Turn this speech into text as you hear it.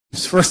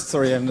First,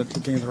 sorry, I'm not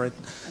looking at the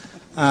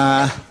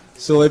right.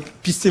 So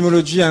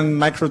epistemology and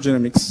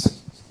microgenomics.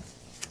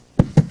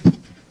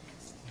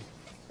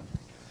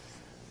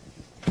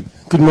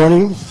 Good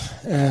morning.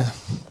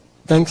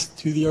 Thanks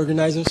to the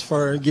organizers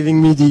for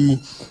giving me the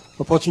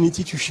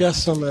opportunity to share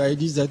some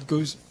ideas that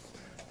goes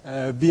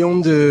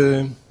beyond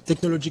the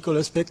technological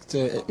aspect,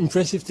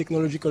 impressive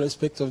technological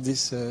aspect of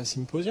this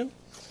symposium.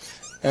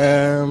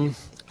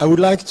 I would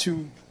like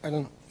to,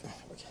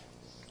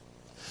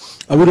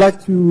 I would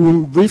like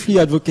to briefly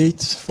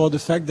advocate for the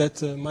fact that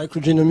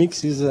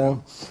microgenomics is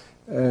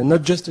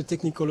not just a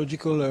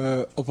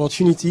technological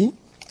opportunity.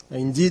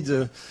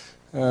 Indeed,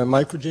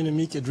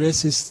 microgenomics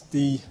addresses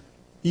the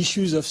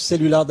issues of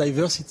cellular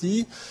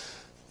diversity,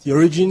 the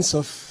origins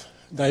of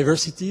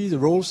diversity, the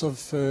roles of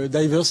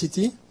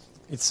diversity.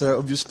 It's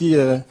obviously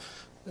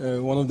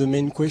one of the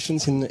main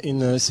questions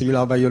in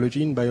cellular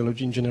biology, in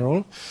biology in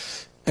general.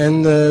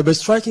 And but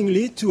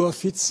strikingly, two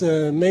of its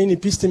main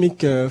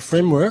epistemic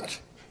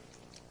framework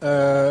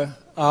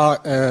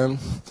are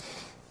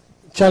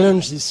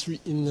challenged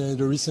in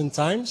the recent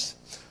times.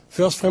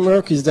 First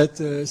framework is that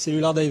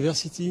cellular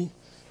diversity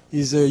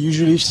is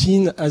usually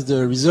seen as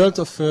the result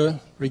of a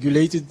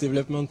regulated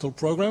developmental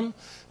program,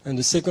 and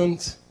the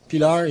second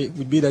pillar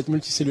would be that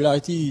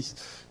multicellularity is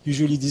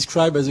usually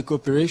described as a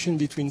cooperation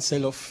between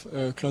cells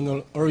of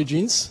clonal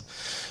origins.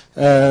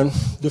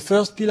 The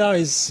first pillar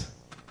is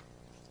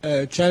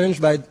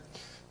challenged by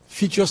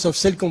features of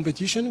cell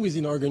competition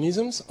within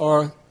organisms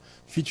or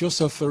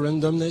features of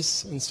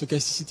randomness and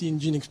stochasticity in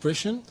gene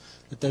expression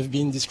that have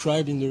been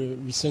described in the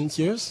recent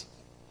years.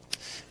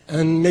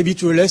 And maybe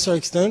to a lesser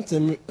extent,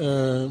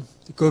 the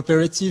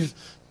cooperative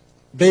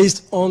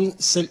based on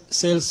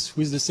cells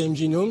with the same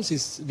genomes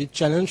is a bit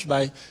challenged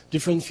by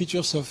different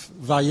features of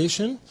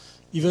variation.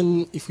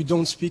 Even if we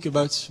don't speak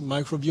about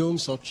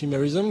microbiomes or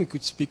chimerism, we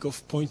could speak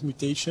of point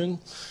mutation,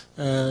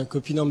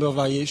 copy number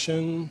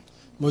variation,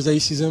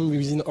 mosaicism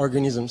within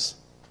organisms.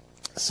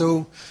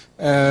 So,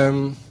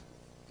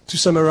 to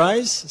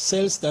summarize,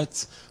 cells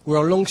that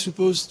were long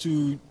supposed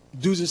to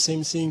do the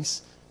same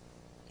things,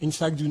 in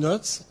fact do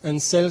not, and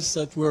cells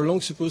that were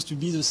long supposed to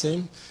be the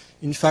same,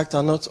 in fact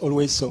are not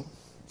always so.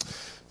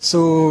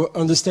 So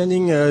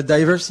understanding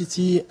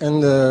diversity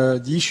and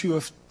the issue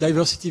of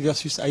diversity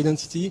versus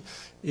identity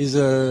is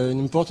an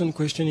important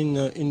question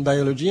in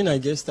biology, and I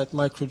guess that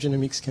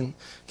microgenomics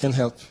can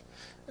help.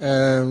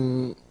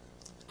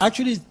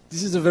 Actually,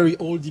 this is a very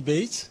old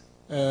debate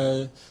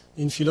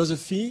in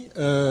philosophy.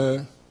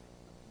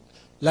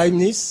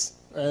 Leibniz,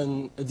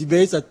 and a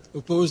debate that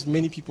opposed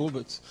many people,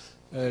 but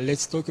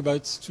let's talk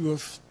about two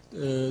of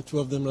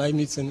them,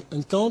 Leibniz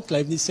and Kant.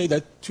 Leibniz said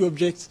that two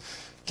objects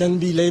can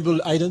be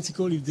labeled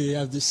identical if they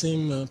have the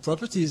same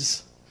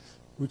properties,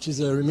 which is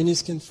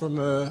reminiscent from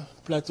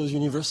Plato's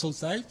universal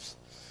types.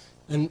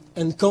 And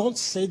Kant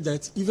said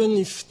that even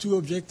if two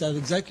objects have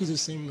exactly the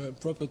same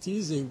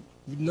properties, they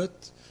would not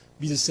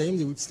be the same,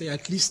 they would stay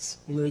at least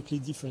numerically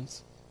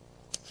different.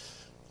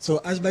 So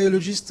as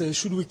biologists,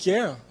 should we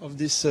care of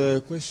this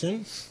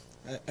question?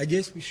 I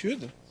guess we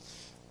should.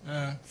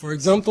 For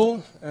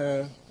example,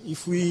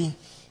 if we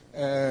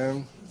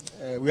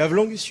have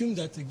long assumed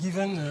that a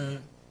given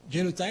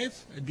genotype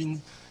had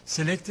been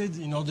selected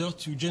in order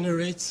to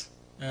generate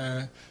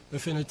a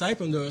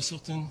phenotype under a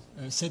certain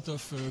set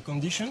of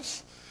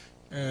conditions.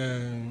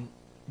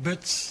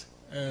 But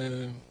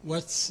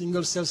what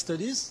single-cell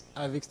studies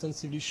have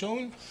extensively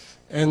shown,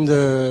 and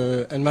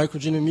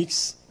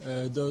microgenomics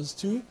does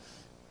too,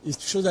 is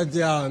to show that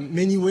there are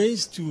many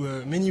ways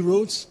to, many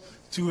roads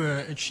to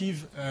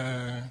achieve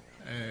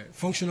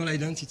functional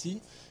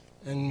identity,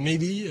 and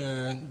maybe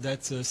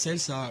that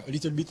cells are a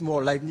little bit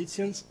more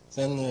Leibnizian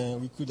than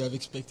we could have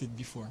expected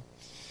before.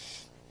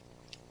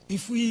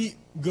 If we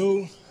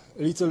go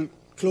a little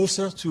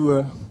closer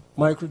to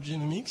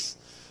microgenomics,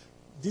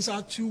 these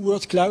are two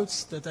word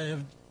clouds that I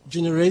have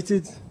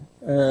generated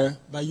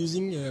by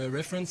using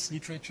reference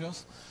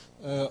literatures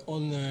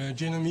on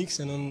genomics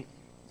and on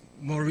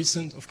more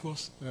recent, of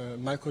course,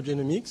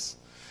 microgenomics.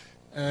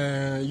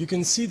 You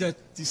can see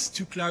that these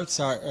two clouds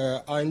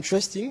are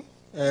interesting.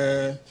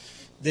 I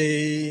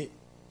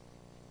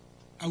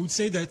would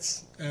say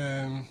that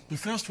the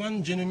first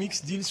one,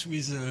 genomics, deals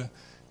with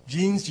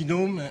genes,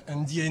 genome,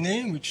 and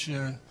DNA, which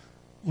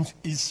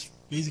is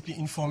basically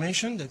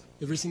information, that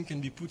everything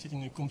can be put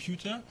in a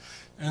computer.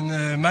 And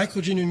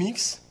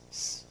microgenomics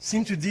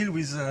seem to deal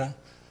with a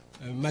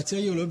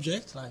material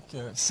object, like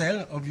a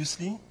cell,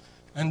 obviously,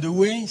 and the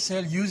way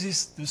cell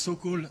uses the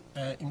so-called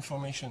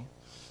information.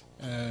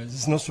 This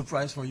is no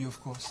surprise for you, of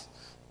course.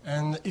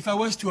 And if I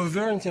was to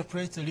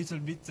over-interpret a little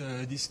bit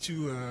these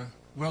two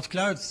word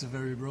clouds,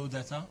 very raw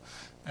data,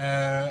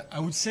 I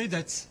would say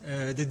that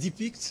they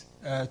depict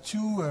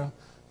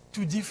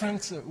two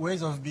different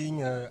ways of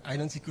being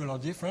identical or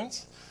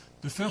different.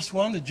 The first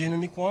one, the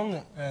genomic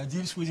one,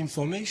 deals with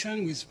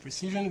information, with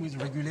precision, with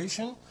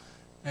regulation,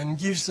 and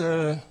gives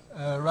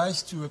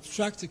rise to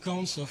abstract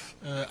accounts of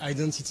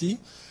identity,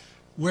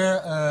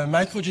 where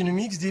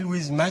microgenomics deal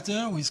with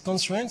matter, with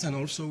constraints, and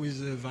also with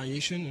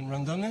variation and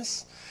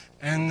randomness,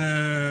 and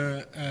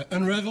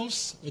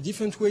course, a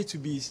different way to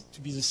be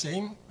the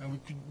same, and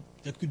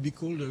that could be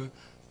called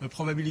a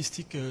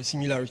probabilistic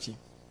similarity.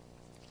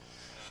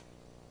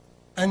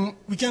 And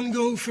we can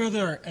go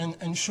further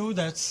and show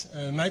that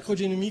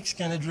microgenomics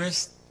can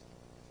address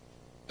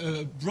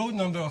a broad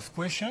number of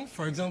questions.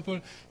 For example,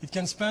 it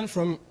can span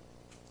from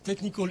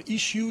technical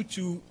issue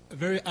to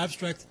very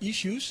abstract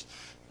issues,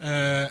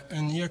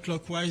 and here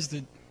clockwise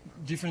the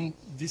different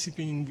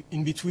disciplines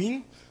in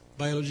between,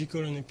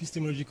 biological and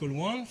epistemological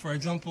one. For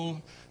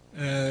example,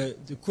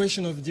 the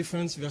question of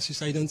difference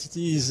versus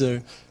identity is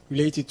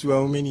related to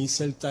how many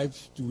cell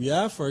types do we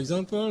have, for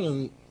example,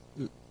 and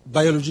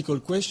biological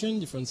question,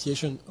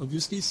 differentiation,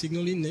 obviously,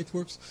 signaling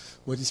networks,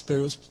 what is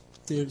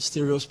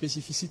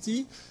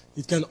stereospecificity.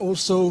 It can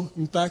also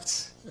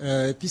impact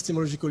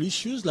epistemological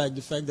issues, like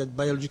the fact that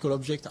biological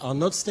objects are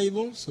not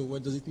stable, so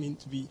what does it mean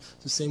to be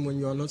the same when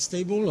you are not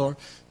stable, or,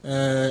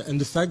 and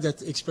the fact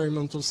that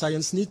experimental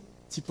science needs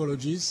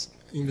typologies,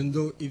 even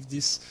though if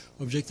these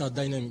objects are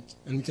dynamic.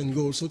 And we can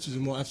go also to the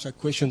more abstract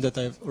question that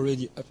I have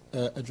already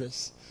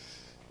addressed.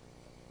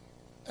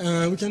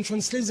 We can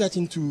translate that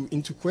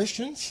into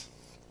questions.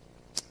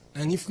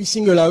 And if we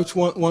single out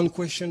one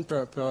question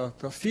per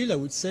field, I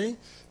would say,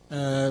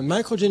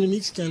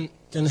 microgenomics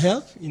can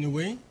help in a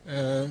way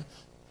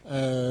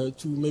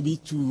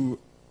to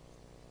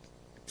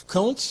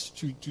count,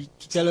 to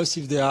tell us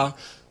if there are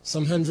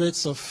some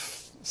hundreds of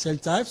cell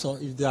types or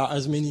if there are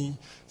as many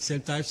cell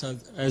types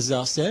as there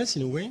are cells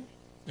in a way.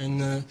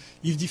 And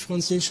if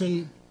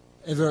differentiation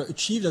ever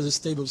achieved as a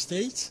stable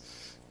state,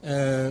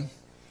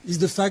 is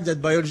the fact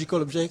that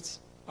biological objects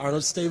are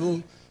not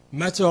stable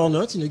matter or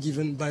not in a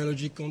given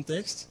biologic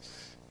context,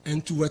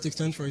 and to what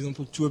extent, for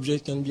example, two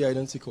objects can be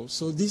identical.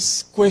 So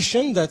this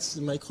question that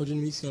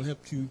microgenomics can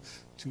help you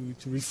to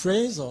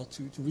rephrase or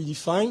to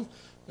redefine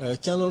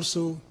can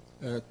also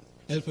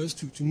help us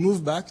to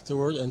move back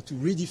toward and to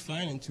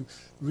redefine and to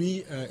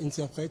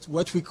reinterpret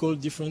what we call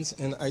difference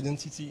and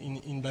identity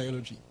in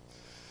biology.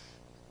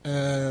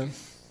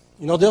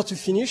 In order to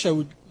finish, I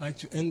would like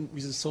to end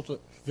with a sort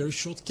of very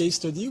short case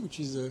study, which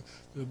is a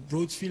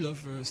broad field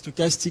of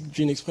stochastic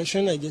gene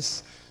expression. I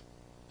guess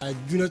I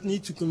do not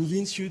need to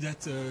convince you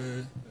that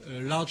a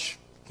large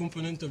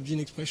component of gene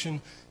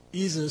expression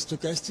is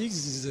stochastic.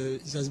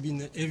 This has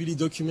been heavily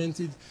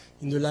documented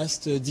in the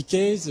last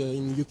decades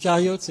in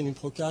eukaryotes and in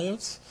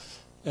prokaryotes.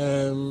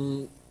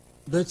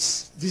 But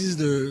this is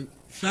the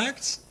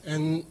fact,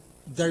 and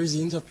there is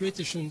the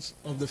interpretation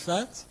of the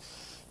fact.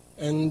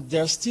 And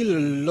there's still a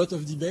lot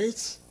of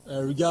debate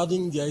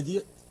regarding the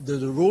idea,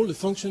 the role, the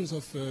functions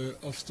of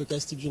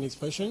stochastic gene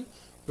expression,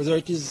 whether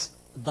it is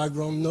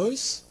background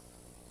noise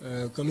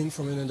coming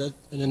from an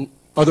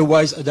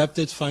otherwise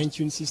adapted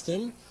fine-tuned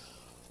system,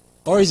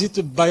 or is it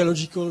a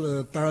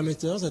biological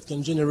parameters that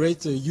can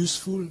generate a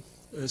useful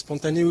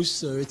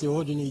spontaneous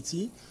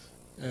heterogeneity,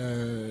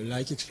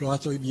 like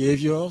exploratory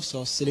behaviors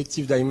or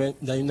selective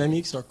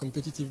dynamics or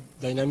competitive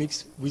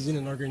dynamics within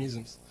an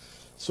organism.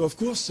 So of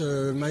course,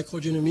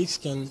 microgenomics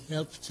can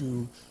help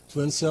to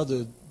answer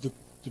the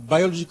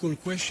biological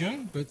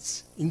question,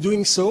 but in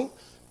doing so,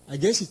 I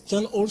guess it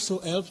can also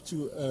help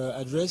to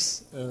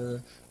address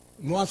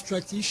more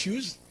abstract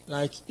issues,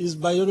 like is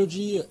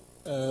biology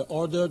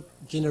order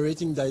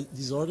generating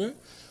disorder,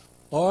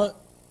 or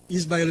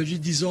is biology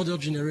disorder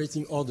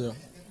generating order?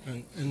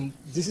 And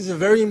this is a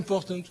very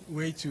important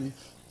way to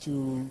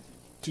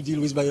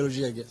deal with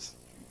biology, I guess.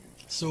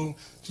 So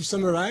to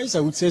summarize, I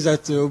would say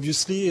that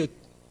obviously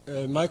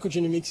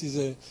microgenomics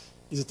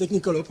is a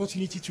technical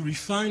opportunity to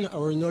refine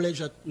our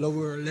knowledge at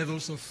lower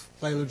levels of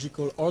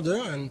biological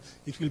order, and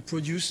it will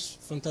produce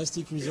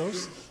fantastic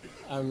results.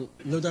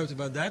 No doubt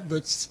about that,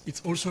 but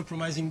it's also a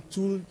promising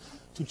tool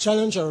to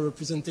challenge our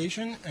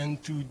representation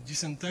and to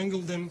disentangle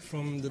them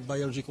from the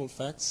biological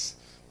facts.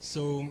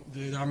 So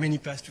there are many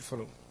paths to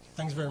follow.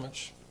 Thanks very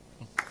much.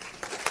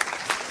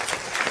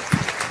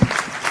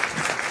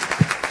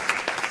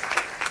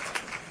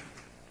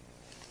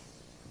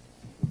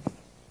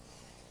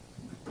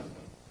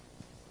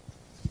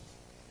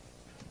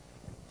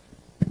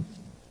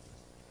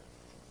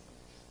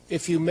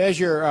 If you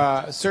measure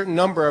a certain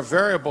number of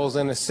variables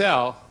in a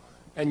cell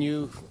and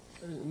you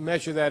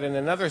measure that in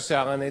another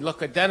cell and they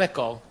look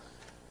identical,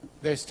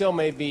 there still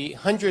may be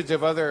hundreds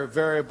of other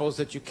variables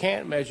that you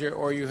can't measure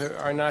or you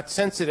are not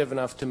sensitive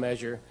enough to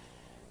measure.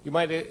 You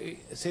might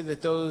say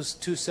that those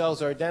two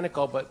cells are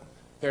identical, but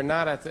they're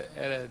not at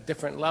a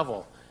different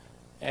level.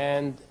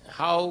 And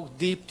how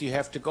deep do you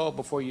have to go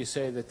before you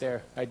say that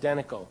they're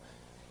identical?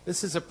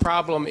 This is a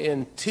problem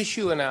in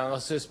tissue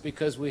analysis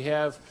because we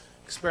have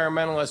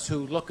experimentalists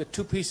who look at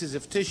two pieces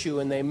of tissue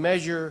and they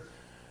measure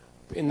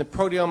in the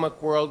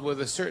proteomic world with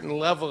a certain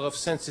level of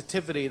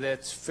sensitivity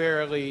that's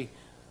fairly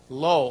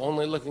low,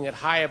 only looking at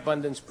high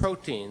abundance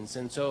proteins.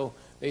 And so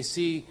they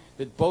see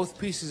that both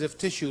pieces of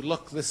tissue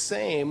look the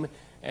same,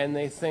 and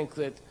they think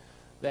that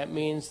that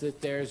means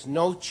that there's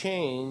no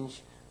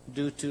change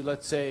due to,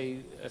 let's say,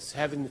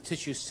 having the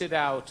tissue sit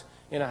out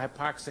in a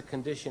hypoxic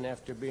condition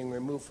after being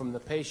removed from the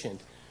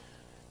patient.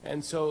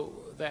 And so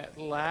that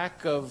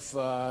lack of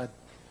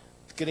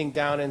getting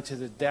down into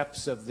the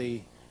depths of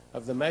the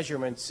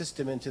measurement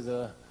system, into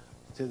the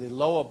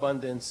low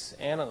abundance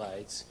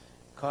analytes,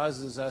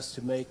 causes us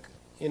to make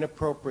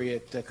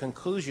inappropriate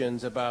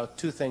conclusions about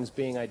two things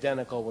being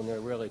identical when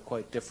they're really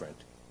quite different.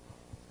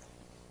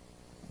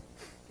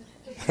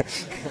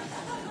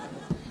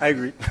 I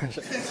agree.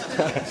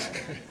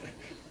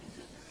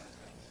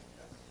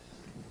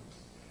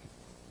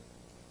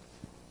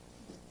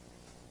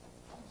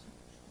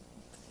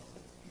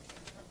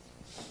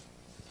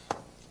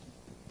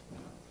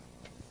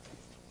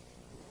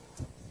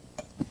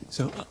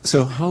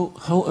 So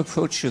how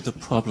approach you the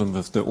problem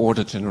of the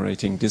order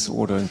generating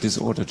disorder and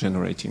disorder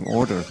generating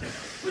order?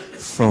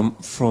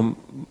 From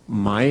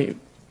my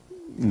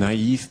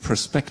naive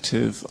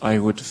perspective, I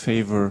would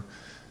favor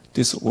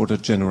disorder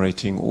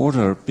generating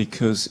order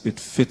because it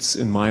fits,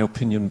 in my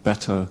opinion,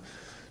 better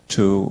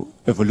to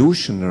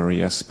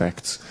evolutionary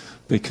aspects,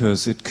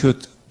 because it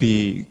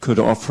could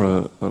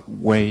offer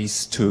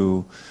ways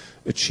to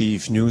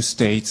achieve new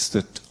states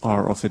that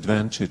are of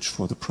advantage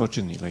for the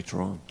progeny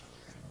later on.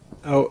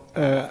 Oh,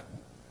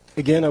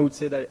 again, I would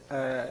say that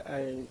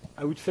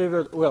I would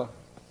favor, well,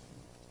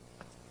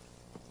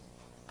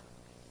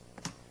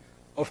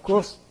 of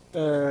course,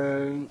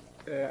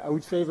 I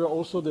would favor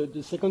also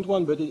the second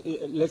one, but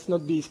let's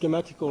not be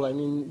schematical. I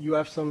mean, you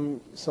have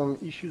some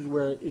issues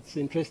where it's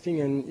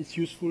interesting and it's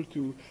useful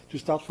to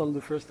start from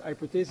the first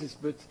hypothesis,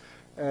 but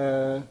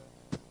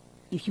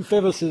if you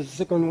favor the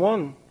second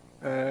one,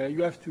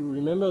 you have to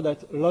remember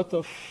that a lot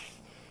of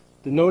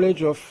the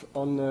knowledge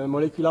on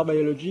molecular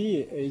biology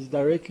is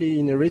directly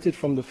inherited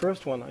from the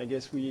first one. I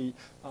guess we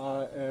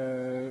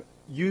are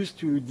used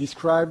to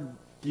describe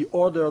the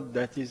order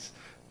that is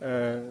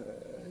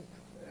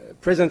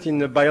present in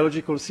the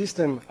biological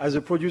system as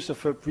a produce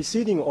of a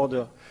preceding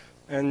order.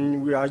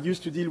 And we are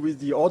used to deal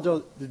with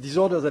the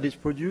disorder that is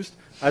produced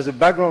as a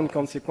background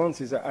consequence,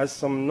 as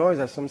some noise,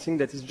 as something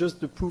that is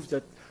just the proof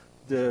that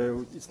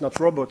it's not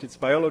robot, it's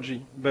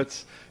biology.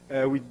 But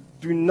we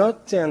do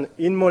not tend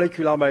in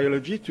molecular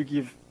biology to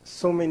give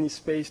so many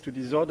space to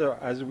disorder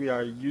as we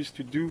are used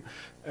to do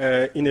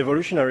in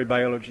evolutionary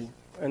biology.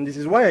 And this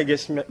is why I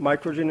guess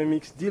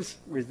microgenomics deals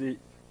with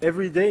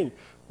every day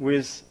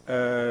with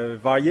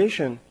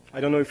variation.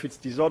 I don't know if it's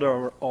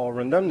disorder or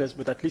randomness,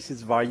 but at least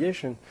it's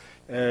variation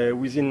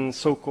within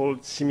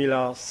so-called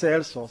similar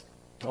cells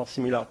or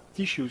similar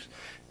tissues.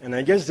 And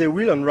I guess they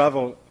will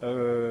unravel a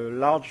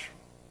large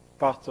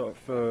part of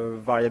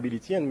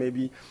variability and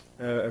maybe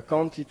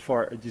account it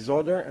for a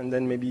disorder, and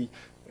then maybe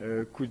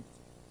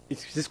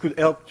this could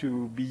help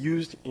to be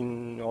used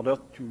in order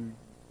to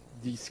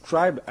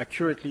describe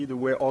accurately the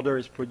way order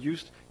is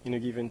produced in a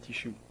given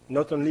tissue,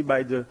 not only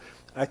by the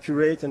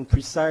accurate and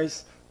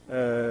precise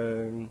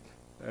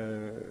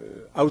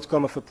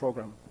outcome of a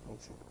program, I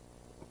would say.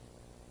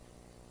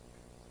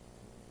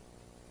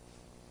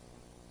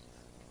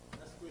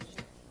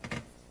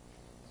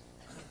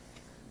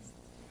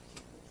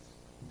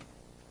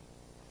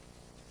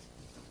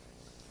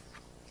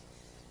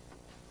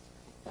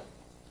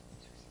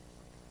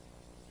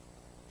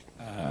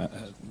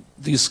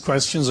 These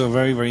questions are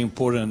very, very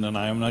important, and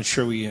I am not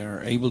sure we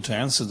are able to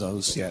answer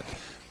those yet,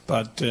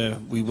 but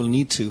we will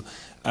need to.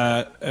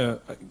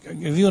 I'll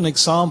give you an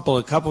example.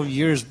 A couple of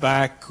years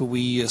back,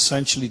 we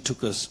essentially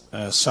took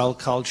a cell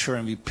culture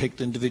and we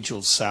picked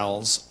individual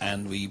cells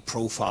and we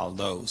profiled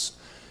those.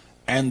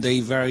 And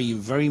they vary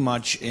very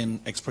much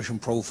in expression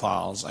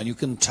profiles, and you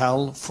can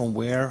tell from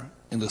where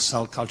in the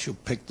cell culture you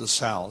picked the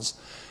cells.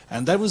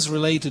 And that was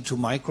related to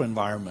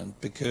microenvironment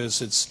because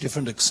it's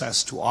different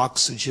access to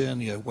oxygen,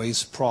 you have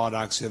waste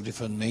products, you have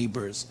different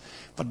neighbors.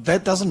 But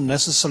that doesn't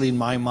necessarily, in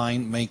my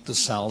mind, make the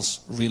cells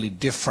really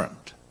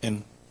different.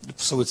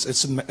 So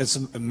it's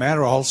a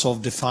matter also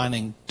of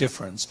defining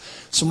difference.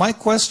 So my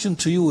question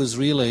to you is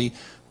really,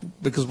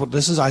 because what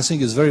this is, I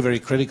think, is very, very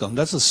critical, and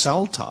that's a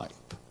cell type.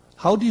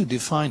 How do you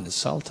define a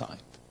cell type?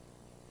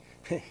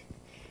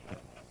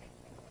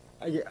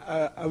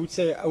 I would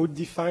say I would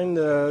define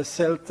the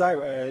cell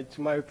type,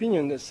 to my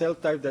opinion, the cell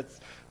type that's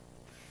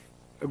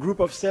a group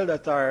of cells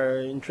that are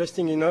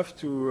interesting enough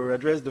to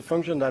address the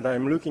function that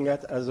I'm looking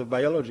at as a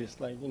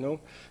biologist. Like, you know,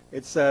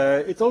 it's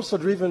also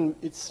driven.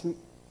 It's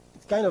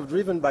kind of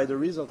driven by the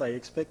result I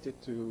expected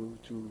to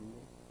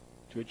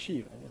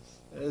achieve. I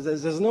guess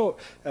there's no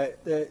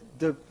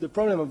the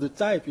problem of the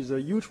type is a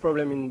huge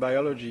problem in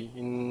biology,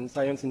 in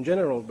science in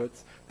general. But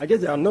I guess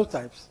there are no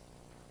types.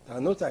 There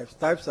are no types.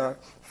 Types are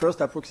first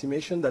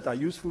approximations that are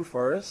useful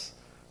for us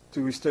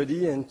to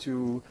study and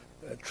to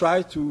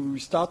try to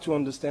start to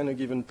understand a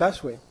given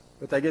pathway.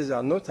 But I guess there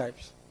are no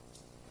types.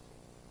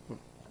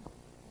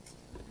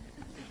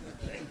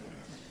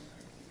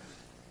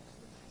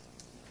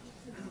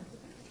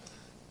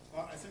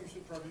 I think we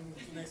should probably move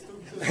to the next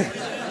talk.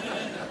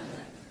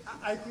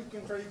 I could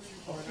contradict you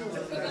for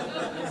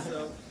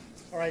sure.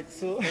 All right,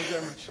 so thank you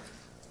very much.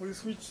 We'll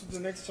switch to the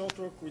next short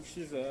talk, which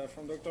is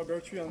from Dr.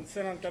 Bertu on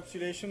cell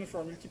encapsulation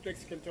for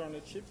multiplex culture on a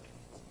chip.